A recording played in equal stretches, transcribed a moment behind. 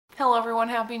Hello everyone,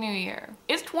 Happy New Year.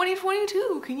 It's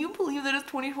 2022. Can you believe that it's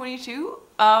 2022?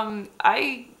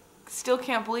 I still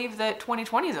can't believe that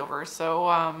 2020 is over. So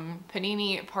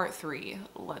Panini Part 3,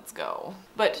 let's go.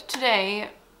 But today,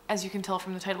 as you can tell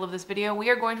from the title of this video, we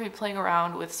are going to be playing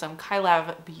around with some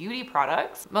KAILAV beauty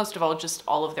products. Most of all, just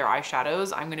all of their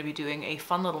eyeshadows. I'm going to be doing a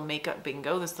fun little makeup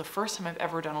bingo. This is the first time I've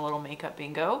ever done a little makeup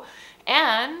bingo.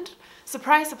 And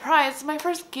surprise, surprise, it's my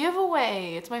first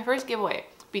giveaway. It's my first giveaway.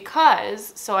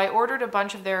 Because, so I ordered a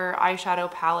bunch of their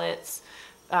eyeshadow palettes,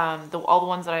 all the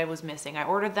ones that I was missing. I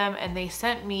ordered them and they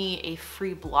sent me a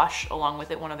free blush along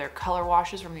with it, one of their color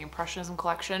washes from the Impressionism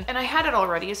collection. And I had it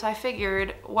already, so I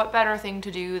figured what better thing to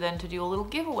do than to do a little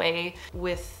giveaway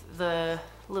with the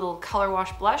little color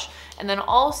wash blush. And then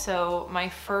also my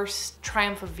first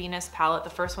Triumph of Venus palette, the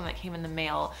first one that came in the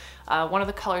mail, one of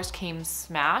the colors came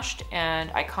smashed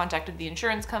and I contacted the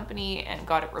insurance company and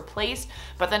got it replaced.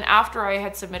 But then after I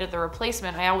had submitted the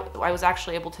replacement, I was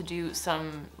actually able to do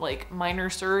some like minor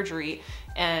surgery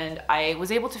and I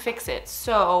was able to fix it.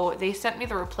 So they sent me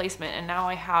the replacement and now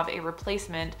I have a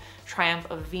replacement Triumph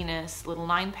of Venus little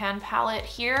 9-pan palette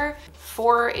here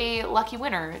for a lucky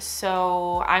winner.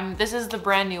 So this is the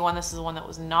brand new one. This is the one that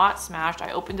was not smashed.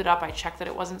 I opened it up, I checked that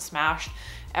it wasn't smashed.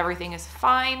 Everything is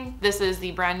fine. This is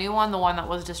the brand new one, the one that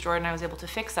was destroyed and I was able to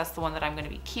fix. That's the one that I'm gonna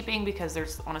be keeping because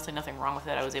there's honestly nothing wrong with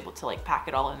it. I was able to like pack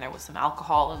it all in there with some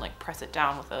alcohol and like press it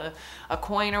down with a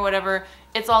coin or whatever.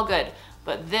 It's all good.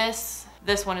 But this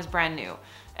one is brand new.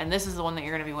 And this is the one that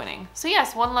you're gonna be winning. So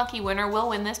yes, one lucky winner will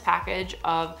win this package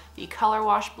of the Color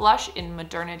Wash Blush in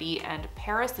Modernity and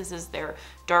Paris. This is their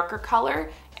darker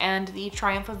color, and the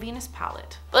Triumph of Venus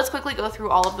palette. Let's quickly go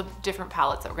through all of the different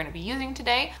palettes that we're gonna be using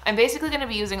today. I'm basically gonna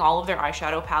be using all of their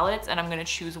eyeshadow palettes, and I'm gonna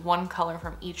choose one color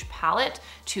from each palette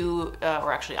to,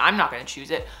 or actually I'm not gonna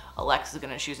choose it, Alex is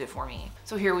gonna choose it for me.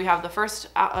 So here we have the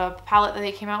first palette that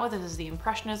they came out with. This is the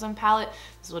Impressionism palette.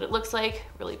 This is what it looks like,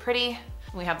 really pretty.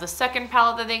 We have the second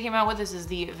palette that they came out with. This is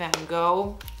the Van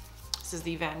Gogh. This is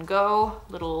the Van Gogh,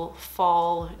 little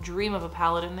fall dream of a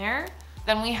palette in there.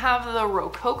 Then we have the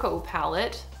Rococo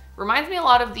palette. Reminds me a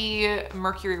lot of the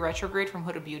Mercury Retrograde from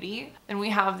Huda Beauty. Then we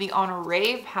have the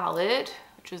Honoré palette,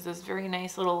 which is this very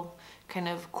nice little kind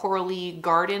of corally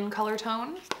garden color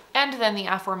tone. And then the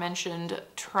aforementioned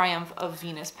Triumph of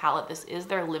Venus palette. This is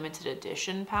their limited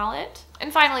edition palette.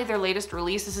 And finally, their latest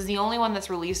release. This is the only one that's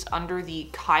released under the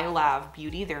KAILAV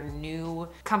Beauty, their new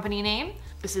company name.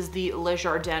 This is the Le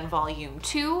Jardin Volume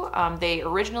 2. They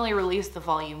originally released the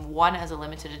Volume 1 as a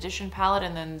limited edition palette,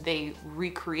 and then they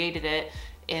recreated it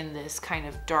in this kind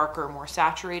of darker, more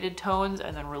saturated tones,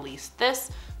 and then released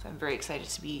this. So I'm very excited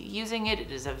to be using it.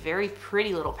 It is a very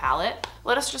pretty little palette.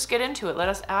 Let us just get into it. Let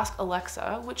us ask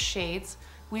Alexa which shades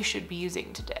we should be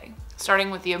using today.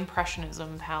 Starting with the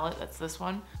Impressionism palette, that's this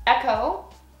one. Echo,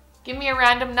 give me a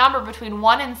random number between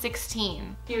 1 and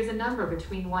 16. Here's a number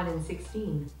between 1 and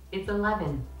 16. It's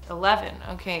 11. 11,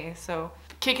 okay, so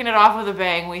kicking it off with a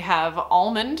bang, we have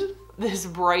Almond, this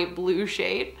bright blue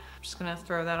shade. I'm just gonna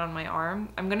throw that on my arm.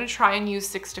 I'm gonna try and use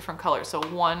 6 different colors, so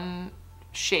one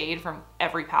shade from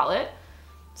every palette.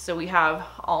 So we have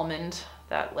Almond,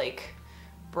 that like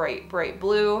bright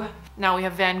blue. Now we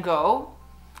have Van Gogh.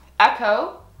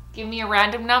 Echo, give me a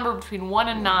random number between 1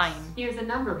 and 9. Here's a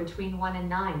number between 1 and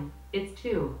 9. It's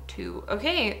 2. 2.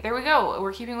 Okay, there we go.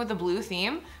 We're keeping with the blue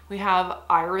theme. We have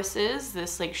irises,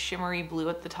 this like shimmery blue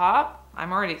at the top.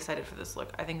 I'm already excited for this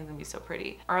look. I think it's gonna be so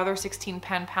pretty. Our other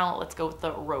 16-pan palette, let's go with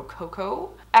the Rococo.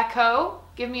 Echo,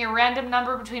 give me a random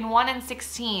number between 1 and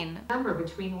 16. Number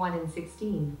between 1 and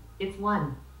 16. It's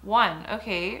 1. 1,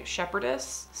 okay,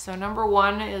 Shepherdess. So number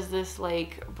 1 is this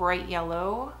like bright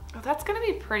yellow. Oh, that's gonna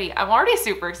be pretty. I'm already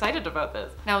super excited about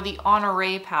this. Now the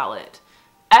Honoré palette.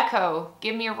 Echo,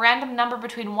 give me a random number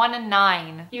between 1 and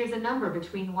 9. Here's a number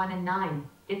between 1 and 9.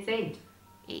 It's 8.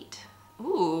 8.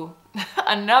 Ooh,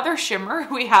 another shimmer.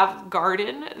 We have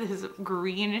Garden, this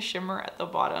green shimmer at the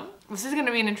bottom. This is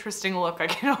gonna be an interesting look, I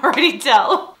can already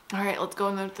tell. All right, let's go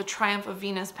in the Triumph of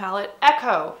Venus palette.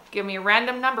 Echo, give me a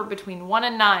random number between 1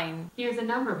 and 9. Here's a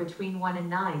number between 1 and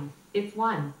 9. It's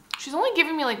 1. She's only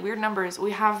giving me like weird numbers.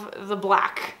 We have the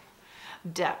black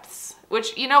depths,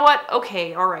 which, you know what?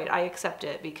 Okay, all right, I accept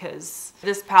it because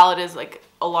this palette is like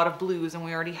a lot of blues and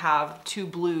we already have 2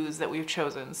 blues that we've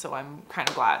chosen, so I'm kind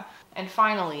of glad. And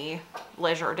finally,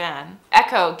 Le Jardin.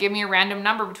 Echo, give me a random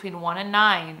number between 1 and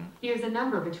 9. Here's a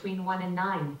number between 1 and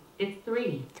 9. It's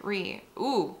 3. 3.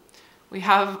 Ooh, we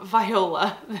have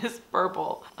Viola, this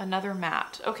purple. Another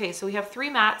matte. Okay, so we have 3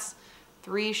 mattes,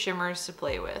 3 shimmers to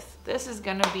play with. This is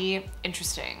gonna be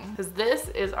interesting because this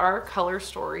is our color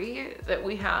story that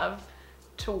we have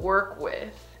to work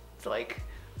with. It's like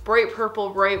bright purple,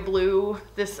 bright blue,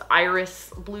 this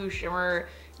iris blue shimmer,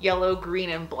 yellow, green,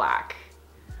 and black.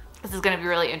 This is gonna be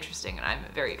really interesting and I'm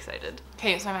very excited.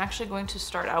 Okay, so I'm actually going to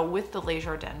start out with the Les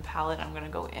Jardins palette. I'm gonna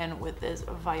go in with this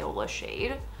viola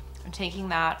shade. I'm taking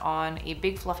that on a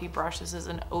big fluffy brush. This is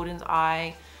an Odin's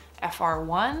Eye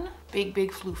FR1,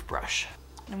 big floof brush.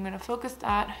 And I'm gonna focus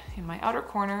that in my outer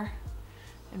corner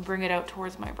and bring it out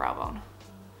towards my brow bone.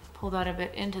 Pull that a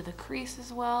bit into the crease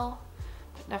as well,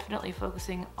 but definitely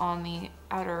focusing on the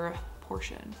outer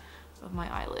portion of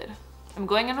my eyelid. I'm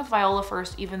going in with viola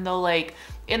first, even though like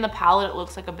in the palette it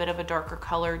looks like a bit of a darker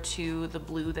color to the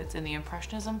blue that's in the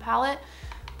Impressionism palette,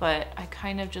 but I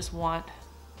kind of just want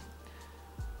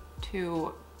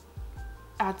to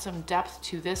add some depth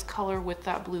to this color with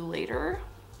that blue later.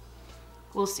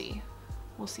 We'll see.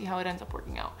 We'll see how it ends up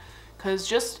working out. Because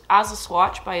just as a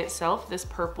swatch by itself, this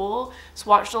purple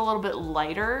swatched a little bit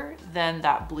lighter than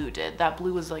that blue did. That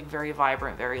blue was like very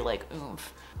vibrant, very like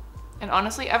oomph. And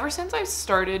honestly, ever since I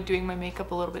started doing my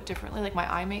makeup a little bit differently, like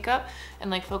my eye makeup,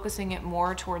 and like focusing it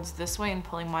more towards this way and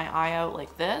pulling my eye out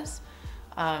like this,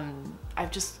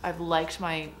 I've liked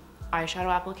my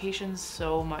eyeshadow applications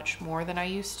so much more than I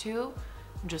used to.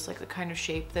 Just like the kind of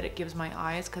shape that it gives my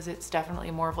eyes, because it's definitely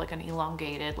more of like an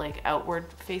elongated, like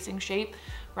outward facing shape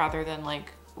rather than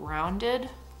like rounded.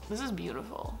 This is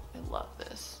beautiful. I love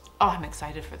this. Oh, I'm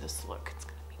excited for this look. It's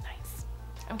gonna be nice.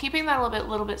 I'm keeping that a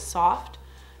little bit soft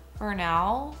for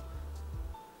now,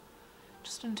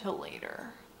 just until later.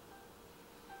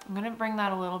 I'm gonna bring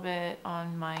that a little bit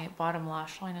on my bottom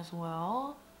lash line as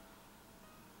well.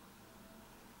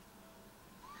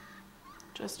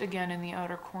 Just again in the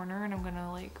outer corner, and I'm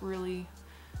gonna like really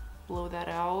blow that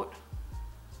out.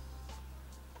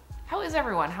 How is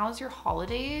everyone? How's your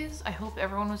holidays? I hope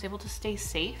everyone was able to stay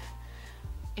safe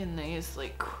in these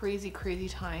like crazy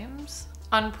times.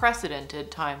 Unprecedented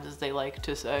times, as they like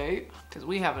to say, because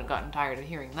we haven't gotten tired of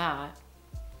hearing that.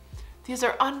 These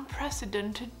are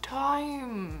unprecedented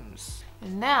times.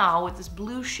 And now with this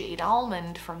blue shade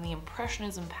Almond from the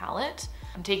Impressionism palette,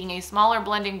 I'm taking a smaller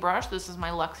blending brush. This is my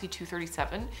Luxie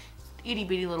 237, itty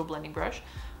bitty little blending brush.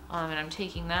 And I'm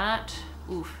taking that,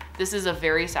 oof, this is a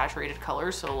very saturated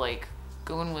color, so like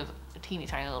going with a teeny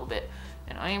tiny little bit.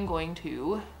 And I am going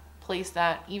to place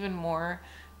that even more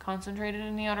concentrated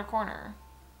in the outer corner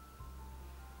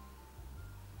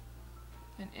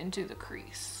and into the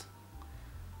crease.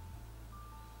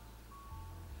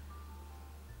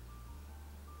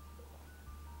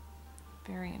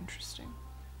 Very interesting.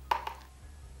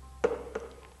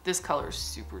 This color is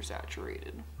super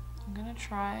saturated. I'm gonna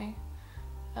try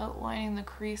outlining the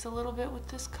crease a little bit with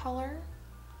this color.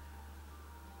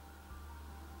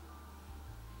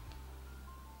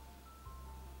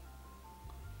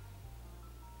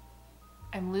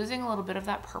 I'm losing a little bit of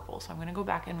that purple, so I'm gonna go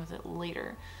back in with it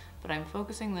later, but I'm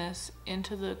focusing this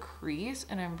into the crease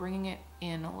and I'm bringing it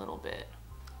in a little bit.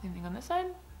 Same thing on this side.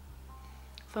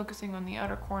 Focusing on the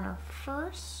outer corner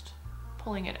first,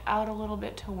 pulling it out a little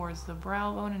bit towards the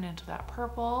brow bone and into that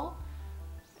purple.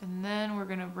 And then we're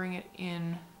gonna bring it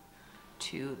in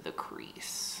to the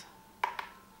crease.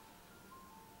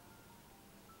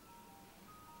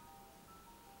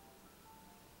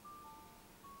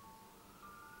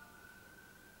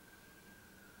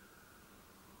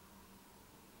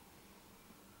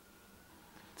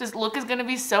 This look is gonna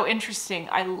be so interesting.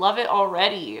 I love it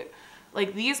already.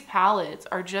 Like, these palettes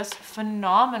are just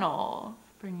phenomenal.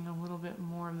 Bringing a little bit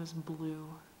more of this blue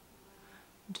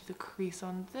into the crease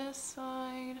on this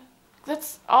side.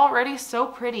 That's already so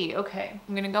pretty. Okay,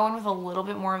 I'm gonna go in with a little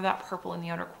bit more of that purple in the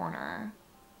outer corner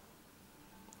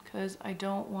because I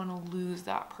don't wanna lose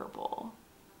that purple.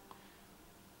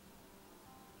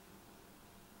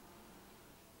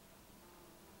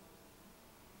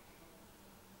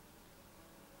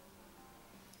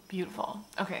 Beautiful.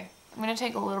 Okay, I'm gonna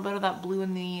take a little bit of that blue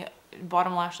in the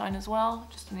bottom lash line as well,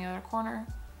 just in the other corner.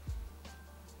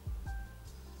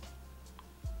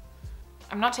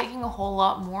 I'm not taking a whole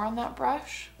lot more on that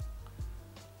brush.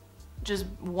 Just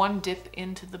one dip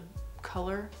into the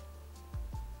color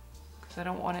because I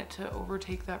don't want it to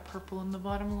overtake that purple in the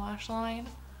bottom lash line.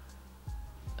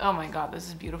 Oh my God, this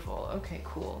is beautiful. Okay,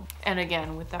 cool. And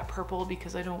again, with that purple,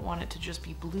 because I don't want it to just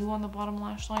be blue on the bottom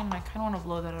lash line, and I kind of want to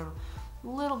blow that out a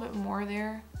little bit more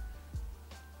there.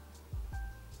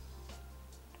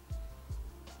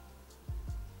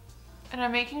 And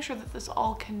I'm making sure that this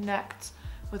all connects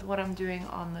with what I'm doing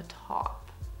on the top.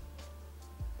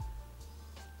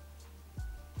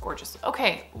 Gorgeous.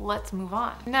 Okay, let's move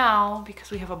on. Now,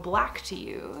 because we have a black to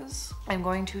use, I'm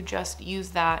going to just use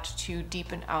that to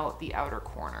deepen out the outer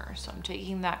corner. So I'm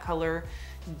taking that color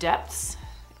Depths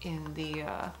in the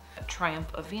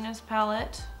Triumph of Venus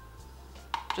palette.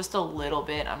 Just a little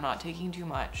bit, I'm not taking too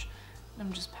much.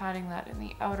 I'm just patting that in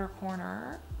the outer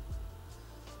corner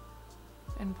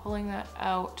and pulling that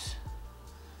out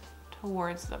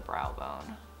towards the brow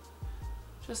bone.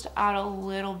 Just to add a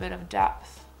little bit of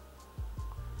depth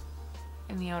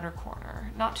in the outer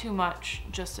corner. Not too much,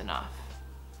 just enough.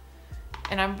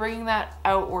 And I'm bringing that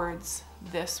outwards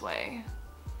this way.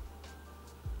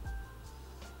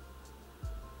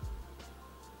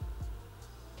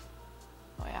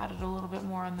 I added a little bit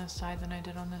more on this side than I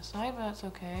did on this side, but that's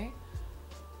okay.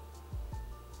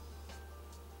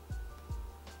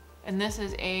 And this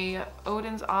is a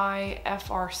Odin's Eye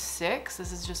FR6.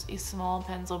 This is just a small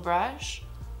pencil brush.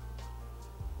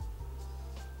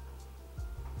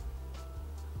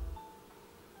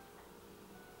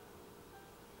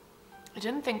 I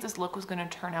didn't think this look was gonna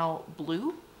turn out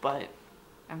blue, but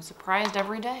I'm surprised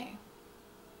every day.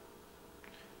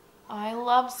 I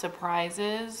love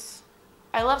surprises.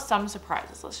 I love some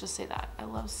surprises, let's just say that. I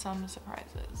love some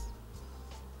surprises.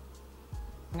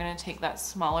 I'm gonna take that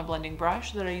smaller blending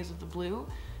brush that I use with the blue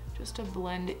just to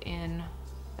blend in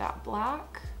that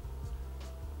black.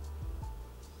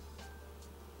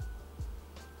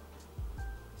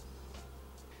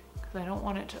 Because I don't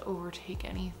want it to overtake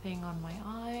anything on my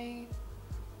eye.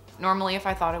 Normally, if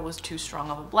I thought it was too strong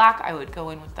of a black, I would go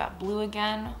in with that blue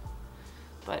again.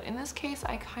 But in this case,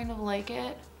 I kind of like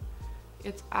it.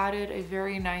 It's added a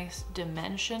very nice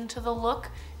dimension to the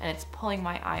look, and it's pulling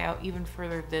my eye out even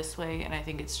further this way, and I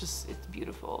think it's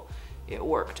beautiful. It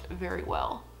worked very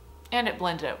well, and it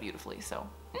blended out beautifully, so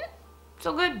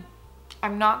good.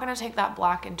 I'm not gonna take that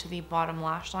black into the bottom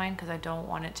lash line because I don't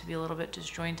want it to be a little bit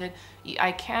disjointed.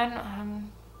 I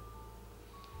can,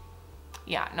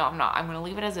 yeah, no, I'm not. I'm gonna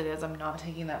leave it as it is. I'm not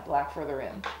taking that black further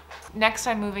in. Next,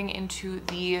 I'm moving into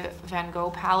the Van Gogh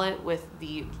palette with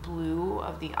the blue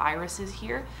of the irises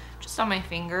here, just on my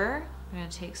finger. I'm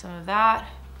gonna take some of that,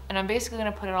 and I'm basically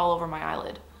gonna put it all over my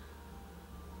eyelid.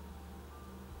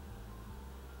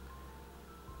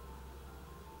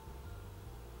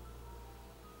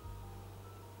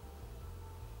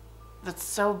 That's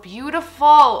so beautiful.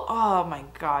 Oh my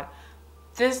God.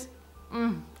 This,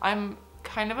 I'm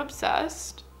kind of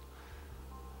obsessed.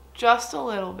 Just a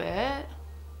little bit.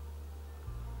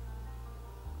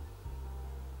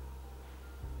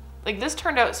 Like, this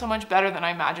turned out so much better than I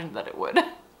imagined that it would.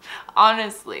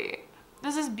 Honestly,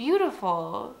 this is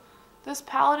beautiful. This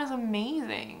palette is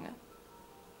amazing.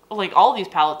 Like, all these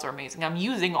palettes are amazing. I'm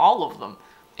using all of them.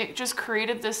 It just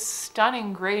created this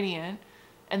stunning gradient.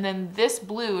 And then this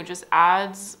blue just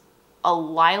adds a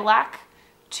lilac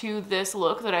to this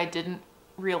look that I didn't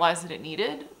realize that it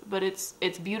needed, but it's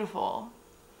beautiful.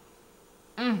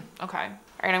 Okay.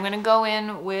 All right, I'm gonna go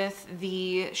in with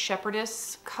the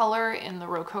Shepherdess color in the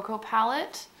Rococo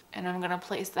palette, and I'm gonna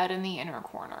place that in the inner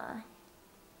corner.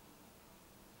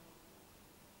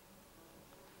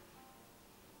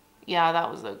 Yeah, that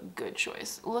was a good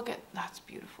choice. Look at, that's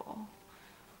beautiful.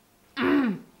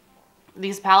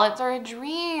 These palettes are a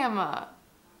dream.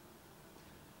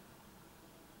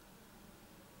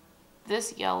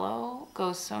 This yellow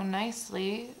goes so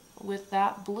nicely with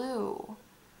that blue.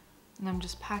 And I'm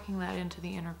just packing that into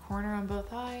the inner corner on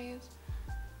both eyes.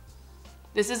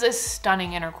 This is a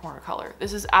stunning inner corner color.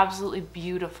 This is absolutely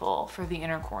beautiful for the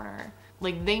inner corner.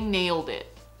 Like, they nailed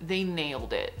it. They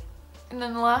nailed it. And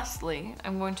then lastly,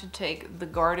 I'm going to take the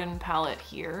Garden palette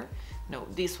here. No,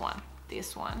 this one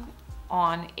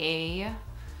on a,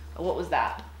 what was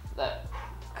that?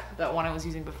 That one I was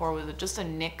using before was just a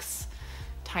NYX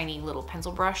tiny little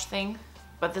pencil brush thing.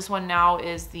 But this one now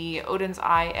is the Odin's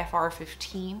Eye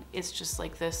FR15. It's just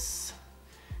like this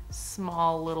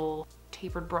small little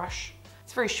tapered brush.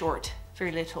 It's very short,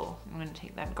 very little. I'm gonna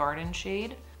take that Garden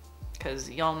shade because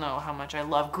y'all know how much I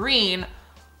love green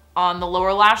on the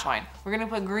lower lash line. We're gonna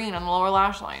put green on the lower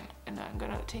lash line, and I'm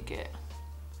gonna take it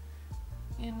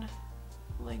in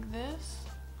like this.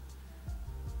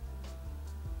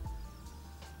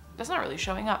 That's not really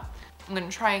showing up. I'm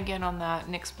gonna try again on that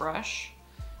NYX brush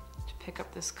to pick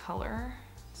up this color,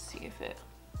 see if it,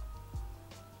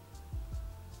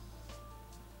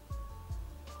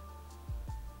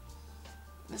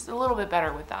 this is a little bit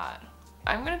better with that.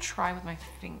 I'm gonna try with my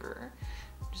finger.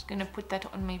 I'm just gonna put that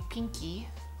on my pinky,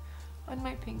 and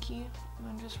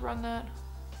then just run that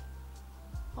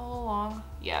all along.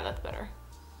 Yeah, that's better.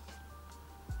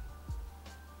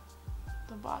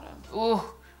 The bottom. Ooh,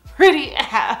 pretty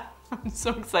ass. I'm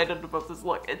so excited about this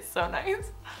look. It's so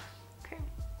nice. Okay.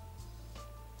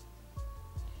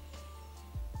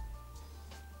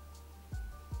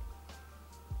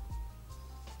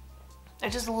 I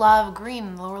just love green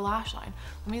in the lower lash line.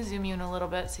 Let me zoom you in a little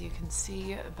bit so you can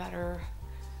see better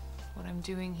what I'm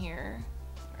doing here.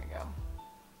 There we go.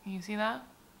 Can you see that?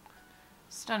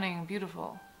 Stunning,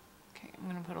 beautiful. Okay, I'm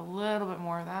gonna put a little bit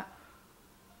more of that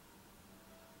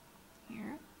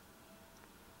here.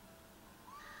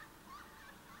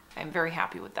 I'm very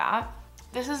happy with that.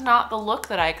 This is not the look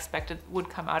that I expected would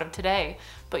come out of today,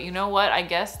 but you know what? I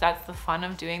guess that's the fun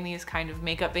of doing these kind of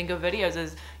makeup bingo videos,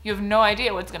 is you have no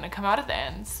idea what's gonna come out at the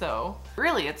end. So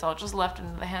really, it's all just left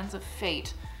into the hands of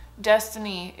fate,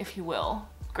 destiny, if you will.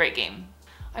 Great game.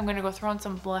 I'm gonna go throw on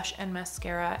some blush and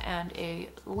mascara and a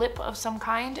lip of some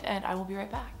kind, and I will be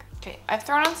right back. Okay, I've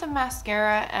thrown on some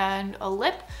mascara and a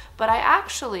lip, but I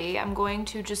actually am going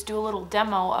to just do a little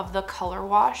demo of the color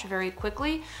wash very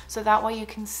quickly, so that way you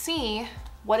can see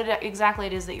what exactly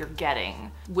it is that you're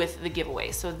getting with the giveaway.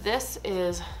 So this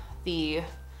is the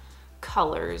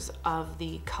colors of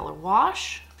the color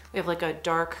wash. We have like a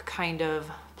dark kind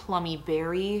of plummy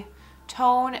berry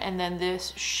tone, and then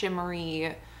this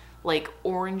shimmery like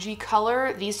orangey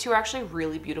color. These two are actually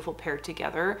really beautiful paired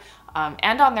together,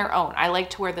 and on their own. I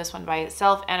like to wear this one by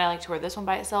itself, and I like to wear this one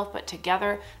by itself, but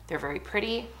together they're very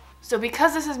pretty. So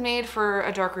because this is made for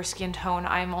a darker skin tone,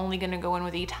 I'm only gonna go in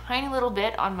with a tiny little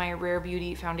bit on my Rare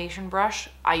Beauty foundation brush.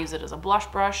 I use it as a blush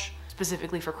brush,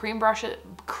 specifically for cream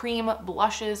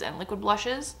blushes and liquid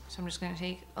blushes. So I'm just gonna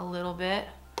take a little bit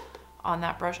on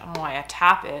that brush. I don't know why I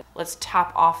tap it. Let's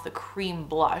tap off the cream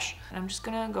blush. And I'm just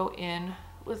gonna go in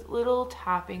with little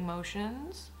tapping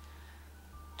motions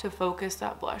to focus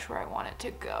that blush where I want it to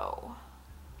go.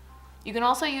 You can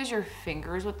also use your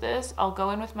fingers with this. I'll go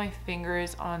in with my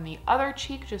fingers on the other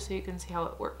cheek just so you can see how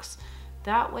it works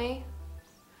that way.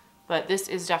 But this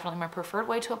is definitely my preferred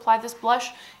way to apply this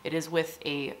blush. It is with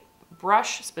a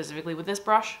brush, specifically with this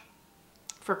brush.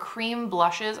 For cream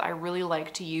blushes, I really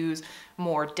like to use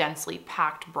more densely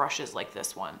packed brushes like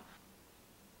this one.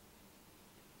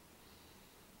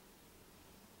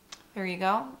 There you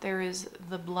go. There is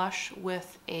the blush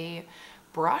with a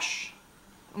brush.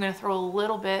 I'm gonna throw a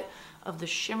little bit of the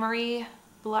shimmery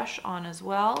blush on as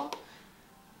well,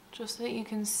 just so that you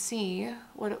can see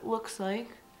what it looks like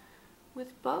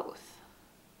with both.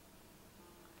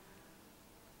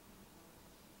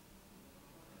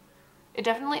 It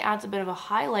definitely adds a bit of a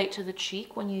highlight to the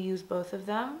cheek when you use both of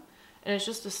them, and it's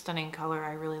just a stunning color.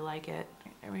 I really like it.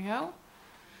 There we go.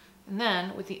 And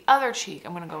then with the other cheek,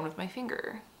 I'm gonna go in with my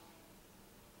finger.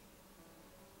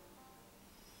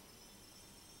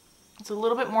 It's a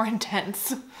little bit more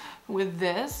intense with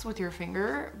this, with your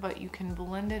finger, but you can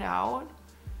blend it out.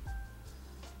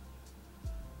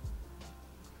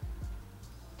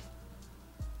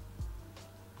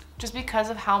 Just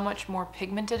because of how much more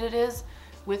pigmented it is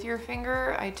with your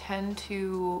finger, I tend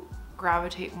to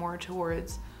gravitate more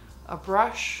towards a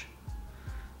brush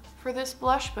for this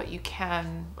blush, but you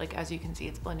can, like, as you can see,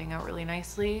 it's blending out really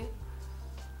nicely.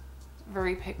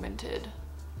 Very pigmented.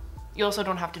 You also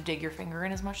don't have to dig your finger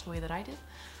in as much the way that I did,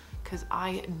 because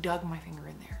I dug my finger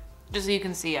in there. Just so you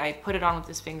can see, I put it on with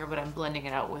this finger, but I'm blending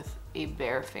it out with a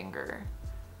bare finger.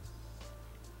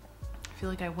 I feel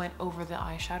like I went over the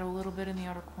eyeshadow a little bit in the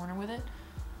outer corner with it.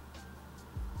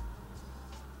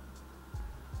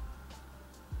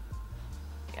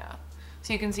 Yeah,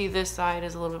 so you can see this side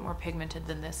is a little bit more pigmented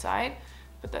than this side,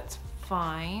 but that's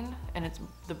fine. And it's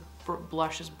the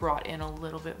blush is brought in a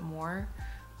little bit more.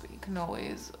 But you can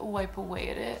always wipe away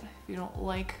at it if you don't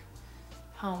like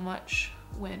how much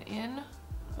went in.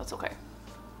 That's okay.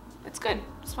 It's good,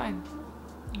 it's fine.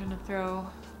 I'm gonna throw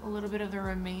a little bit of the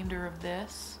remainder of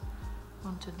this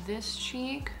onto this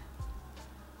cheek,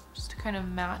 just to kind of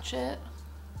match it.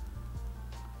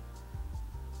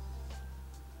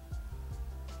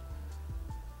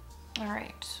 All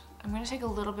right, I'm gonna take a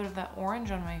little bit of that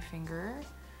orange on my finger,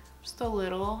 just a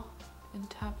little, and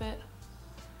tap it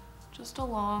just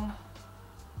along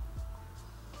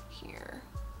here.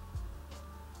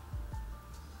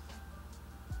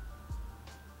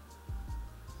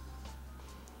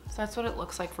 So that's what it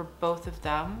looks like for both of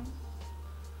them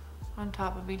on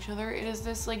top of each other. It is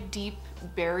this like deep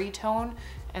berry tone,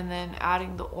 and then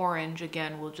adding the orange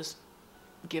again will just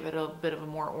give it a bit of a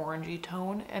more orangey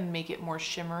tone and make it more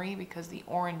shimmery, because the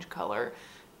orange color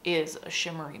is a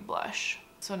shimmery blush.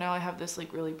 So now I have this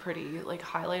like really pretty like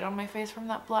highlight on my face from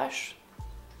that blush.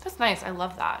 That's nice, I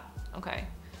love that. Okay,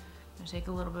 I'm gonna take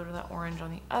a little bit of that orange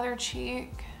on the other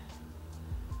cheek.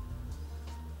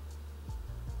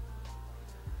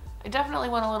 I definitely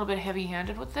went a little bit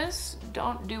heavy-handed with this.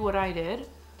 Don't do what I did.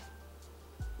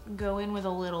 Go in with a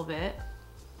little bit,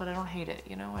 but I don't hate it,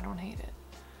 you know, I don't hate it.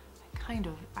 I kind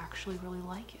of actually really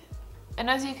like it. And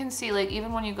as you can see, like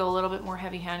even when you go a little bit more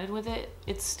heavy-handed with it,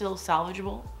 it's still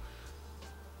salvageable.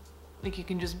 Like you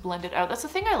can just blend it out. That's the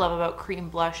thing I love about cream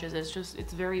blushes,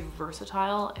 it's very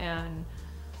versatile and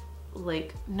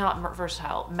like not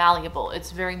versatile, malleable. It's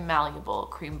very malleable,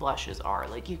 cream blushes are.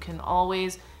 Like you can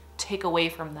always take away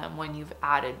from them when you've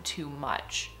added too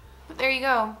much. But there you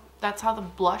go. That's how the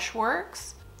blush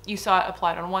works. You saw it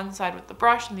applied on one side with the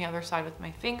brush and the other side with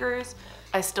my fingers.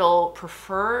 I still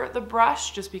prefer the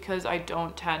brush just because I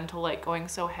don't tend to like going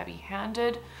so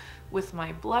heavy-handed with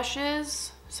my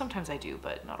blushes. Sometimes I do,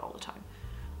 but not all the time.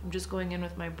 I'm just going in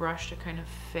with my brush to kind of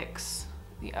fix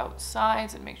the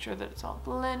outsides and make sure that it's all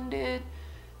blended.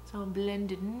 It's all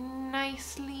blended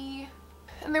nicely.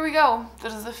 And there we go.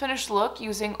 This is the finished look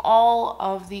using all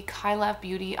of the KAILAV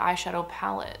Beauty eyeshadow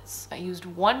palettes. I used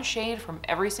one shade from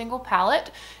every single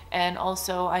palette, and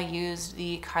also I used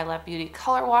the KAILAV Beauty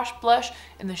Color Wash blush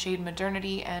in the shade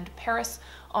Modernity and Paris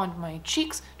on my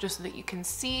cheeks, just so that you can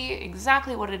see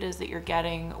exactly what it is that you're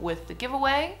getting with the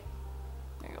giveaway.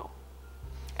 There you go.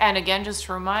 And again, just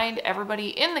to remind everybody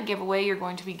in the giveaway, you're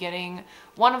going to be getting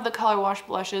one of the Color Wash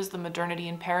blushes, the Modernity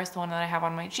in Paris, the one that I have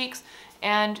on my cheeks,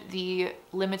 and the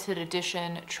limited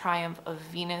edition Triumph of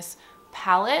Venus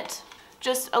palette.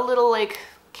 Just a little like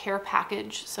care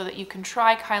package so that you can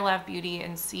try KAILAV Beauty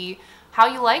and see how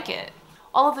you like it.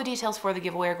 All of the details for the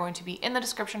giveaway are going to be in the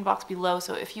description box below,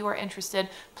 so if you are interested,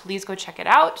 please go check it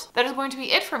out. That is going to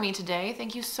be it for me today.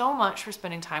 Thank you so much for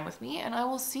spending time with me, and I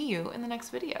will see you in the next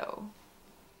video.